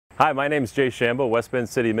Hi, my name is Jay Shambo, West Bend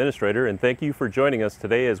City Administrator, and thank you for joining us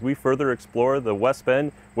today as we further explore the West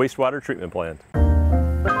Bend wastewater treatment plant.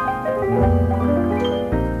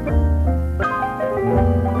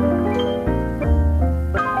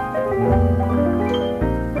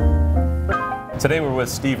 Today we're with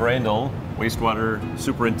Steve Randall, wastewater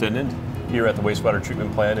superintendent here at the wastewater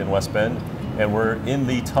treatment plant in West Bend, and we're in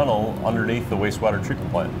the tunnel underneath the wastewater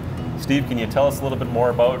treatment plant. Steve, can you tell us a little bit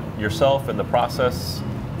more about yourself and the process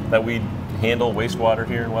that we handle wastewater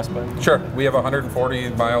here in West Bend? Sure. We have 140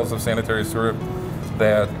 miles of sanitary sewer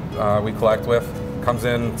that we collect with. Comes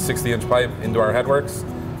in 60-inch pipe into our headworks.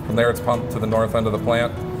 From there it's pumped to the north end of the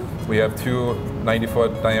plant. We have two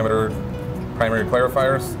 90-foot diameter primary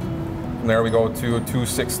clarifiers. From there we go to two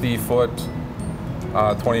 60-foot,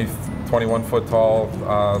 21-foot tall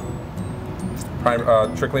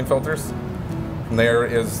trickling filters. From there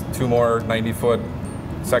is two more 90-foot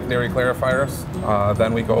secondary clarifiers.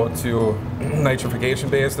 Then we go to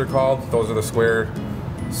nitrification bays, they're called. Those are the square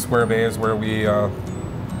bays where we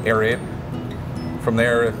aerate. From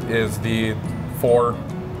there is the four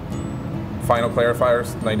final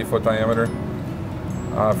clarifiers, 90-foot diameter.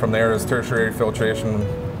 From there is tertiary filtration,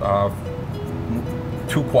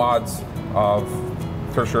 two quads of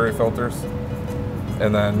tertiary filters,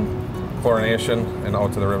 and then chlorination and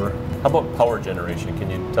out to the river. How about power generation? Can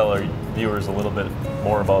you tell our viewers a little bit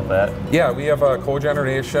more about that? Yeah, we have a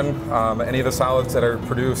cogeneration. Any of the solids that are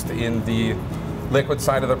produced in the liquid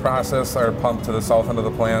side of the process are pumped to the south end of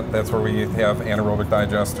the plant. That's where we have anaerobic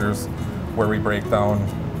digesters where we break down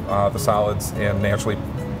the solids and naturally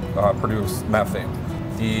produce methane.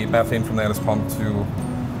 The methane from that is pumped to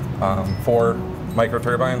 4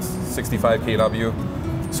 microturbines, 65 kW.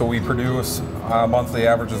 So we produce a monthly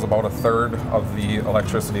average is about a third of the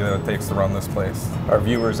electricity that it takes to run this place. Our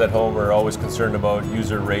viewers at home are always concerned about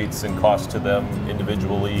user rates and cost to them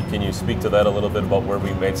individually. Can you speak to that a little bit about where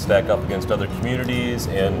we might stack up against other communities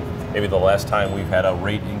and maybe the last time we've had a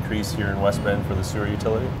rate increase here in West Bend for the sewer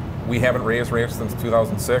utility? We haven't raised rates since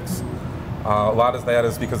 2006. A lot of that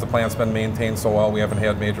is because the plant's been maintained so well. We haven't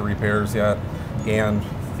had major repairs yet, and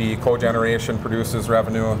the cogeneration produces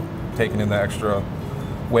revenue, taking in the extra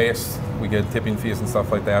waste. We get tipping fees and stuff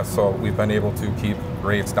like that, so we've been able to keep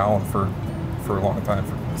rates down for a long time,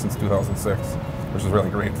 since 2006, which is really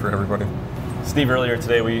great for everybody. Steve, earlier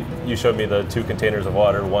today you showed me the 2 containers of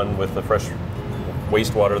water, one with the fresh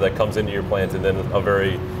wastewater that comes into your plant and then a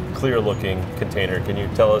very clear looking container. Can you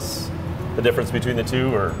tell us the difference between the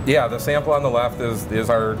two? Or? Yeah, the sample on the left is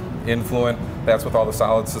our influent. That's with all the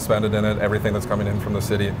solids suspended in it, everything that's coming in from the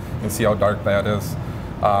city. You can see how dark that is.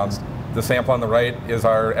 The sample on the right is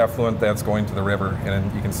our effluent that's going to the river,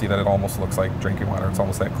 and you can see that it almost looks like drinking water. It's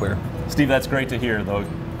almost that clear. Steve, that's great to hear, the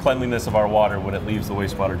cleanliness of our water when it leaves the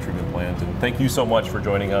wastewater treatment plant. And thank you so much for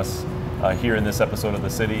joining us here in this episode of The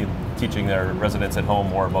City, teaching our residents at home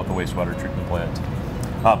more about the wastewater treatment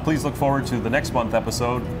plant. Please look forward to the next month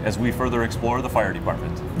episode as we further explore the fire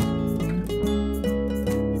department.